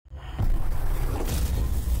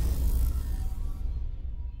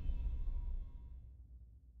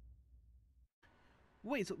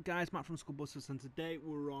What is up, guys? Matt from Skullbusters, and today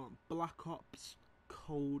we're on Black Ops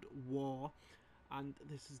Cold War, and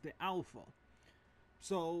this is the alpha.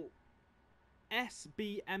 So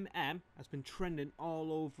SBMM has been trending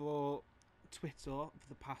all over Twitter for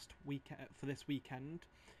the past week, for this weekend.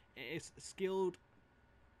 It is skilled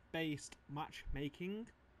based matchmaking,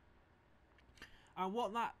 and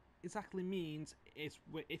what that exactly means is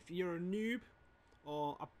if you're a noob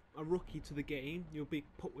or a rookie to the game, you'll be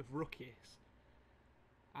put with rookies.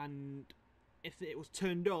 And if it was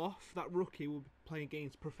turned off, that rookie will be playing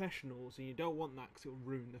against professionals, and you don't want that because it will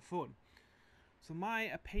ruin the fun. So my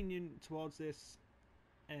opinion towards this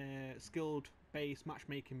skilled based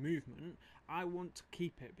matchmaking movement, I want to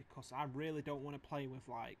keep it because I really don't want to play with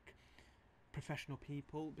like professional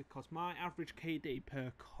people, because my average KD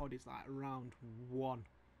per COD is like around 1.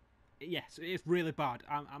 Yes, it's really bad.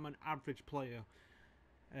 I'm an average player.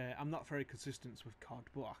 I'm not very consistent with COD,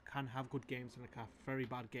 but I can have good games and I can have very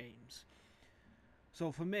bad games. So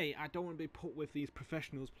for me, I don't want to be put with these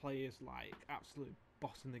professionals players like absolute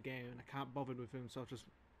boss in the game, and I can't bother with them, so I'll just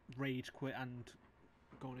rage quit and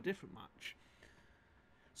go on a different match.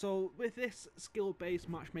 So with this skill-based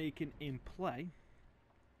matchmaking in play,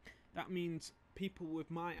 that means people with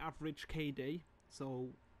my average KD, so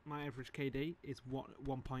my average KD is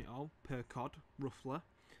 1.0 per COD, roughly,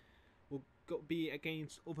 will be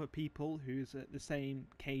against other people who's at the same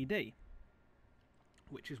KD,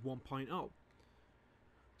 which is 1.0.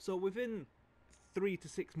 So within 3 to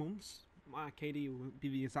 6 months, my KD will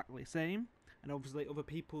be exactly the same, and obviously other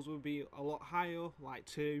people's will be a lot higher, like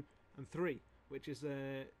 2 and 3, which is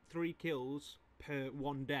 3 kills per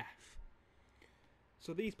 1 death.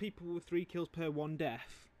 So these people with 3 kills per 1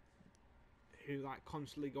 death, who like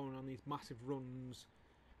constantly going on these massive runs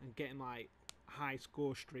and getting like high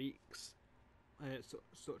score streaks,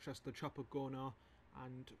 such as the Chopper Gunner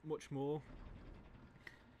and much more.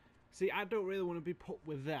 See, I don't really want to be put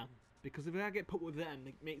with them, because if I get put with them,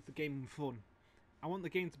 it makes the game fun. I want the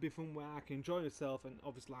game to be fun where I can enjoy myself, and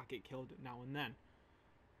obviously I get killed now and then.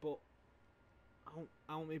 But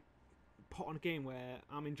I want to be put on a game where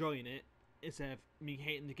I'm enjoying it, instead of me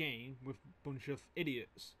hating the game with a bunch of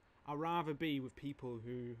idiots. I'd rather be with people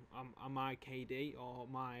who are my KD or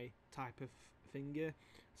my type of finger,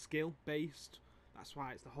 skill based. That's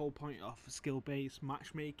why it's the whole point of skill based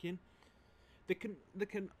matchmaking. They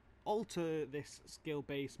can alter this skill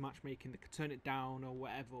based matchmaking. They can turn it down or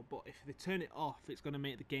whatever. But if they turn it off, it's going to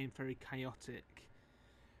make the game very chaotic.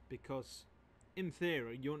 Because in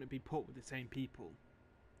theory, you want to be put with the same people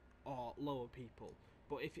or lower people.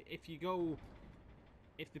 But if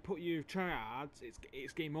they put you with tryhards,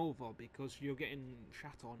 it's game over, because you're getting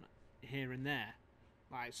shat on here and there.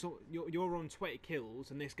 Like, so you're on 20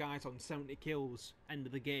 kills and this guy's on 70 kills end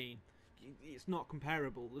of the game. It's not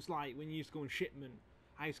comparable. It's like when you used to go on shipment,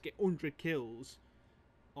 I used to get 100 kills,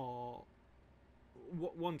 or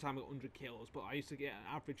one time I got 100 kills, but I used to get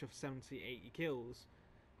an average of 70, 80 kills.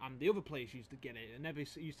 And the other players used to get it. I never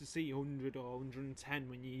used to see 100 or 110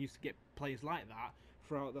 when you used to get players like that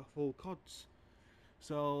throughout the full CODs.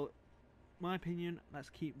 So, my opinion, let's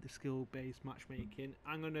keep the skill-based matchmaking.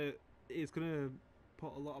 It's gonna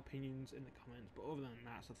put a lot of opinions in the comments, but other than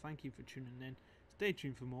that, so thank you for tuning in. Stay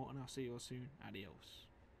tuned for more, and I'll see you all soon. Adios.